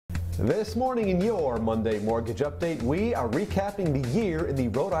This morning in your Monday Mortgage Update, we are recapping the year in the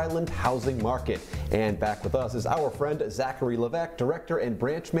Rhode Island housing market. And back with us is our friend Zachary Levesque, Director and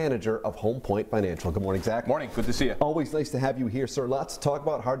Branch Manager of Homepoint Financial. Good morning, Zach. Morning. Good to see you. Always nice to have you here, sir. Lots to talk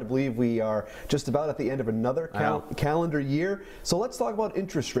about. Hard to believe we are just about at the end of another calendar year. So let's talk about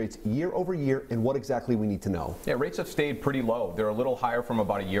interest rates year over year and what exactly we need to know. Yeah, rates have stayed pretty low. They're a little higher from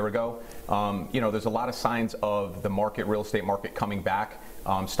about a year ago. There's a lot of signs of the market, real estate market coming back.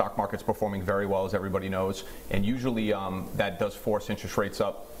 Stock market's performing very well, as everybody knows, and usually that does force interest rates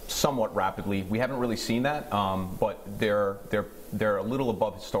up somewhat rapidly. We haven't really seen that, but they're a little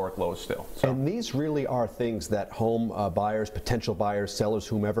above historic lows still. So. And these really are things that home buyers, potential buyers, sellers,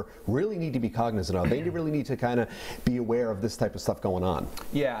 whomever, really need to be cognizant of. They really need to kind of be aware of this type of stuff going on.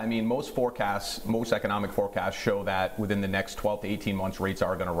 Yeah, I mean, most economic forecasts show that within the next 12 to 18 months, rates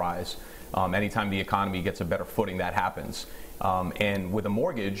are going to rise. Anytime the economy gets a better footing, that happens. And with a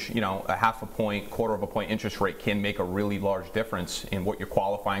mortgage, a half a point, quarter of a point interest rate can make a really large difference in what you're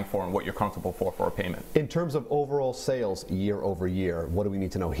qualifying for and what you're comfortable for a payment. In terms of overall sales year over year, what do we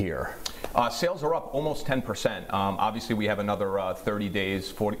need to know here? Sales are up almost 10%. Obviously, we have another 30 days,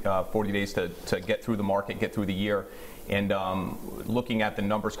 40 days to get through the market, get through the year. And looking at the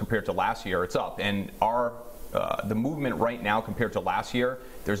numbers compared to last year, it's up. And the movement right now compared to last year,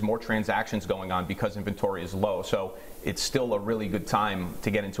 there's more transactions going on because inventory is low. So it's still a really good time to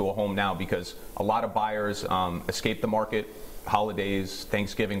get into a home now because a lot of buyers escape the market, holidays,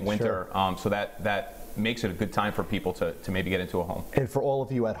 Thanksgiving, winter. Sure. So that makes it a good time for people to maybe get into a home. And for all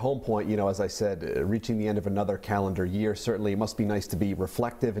of you at Homepoint, as I said, reaching the end of another calendar year, certainly it must be nice to be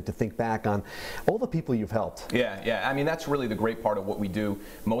reflective and to think back on all the people you've helped. Yeah. I mean, that's really the great part of what we do.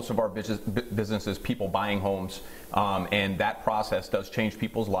 Most of our business is people buying homes, and that process does change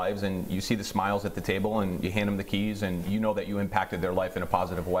people's lives, and you see the smiles at the table, and you hand them the keys, and you know that you impacted their life in a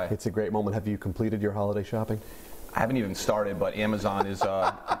positive way. It's a great moment. Have you completed your holiday shopping? I haven't even started, but Amazon is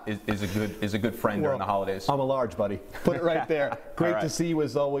a good friend during the holidays. I'm a large buddy. Put it right there. Great right. to see you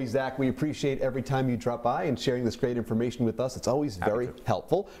as always, Zach. We appreciate every time you drop by and sharing this great information with us. It's always very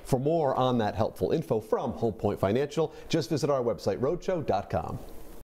helpful. For more on that helpful info from Homepoint Financial, just visit our website, rhodeshow.com.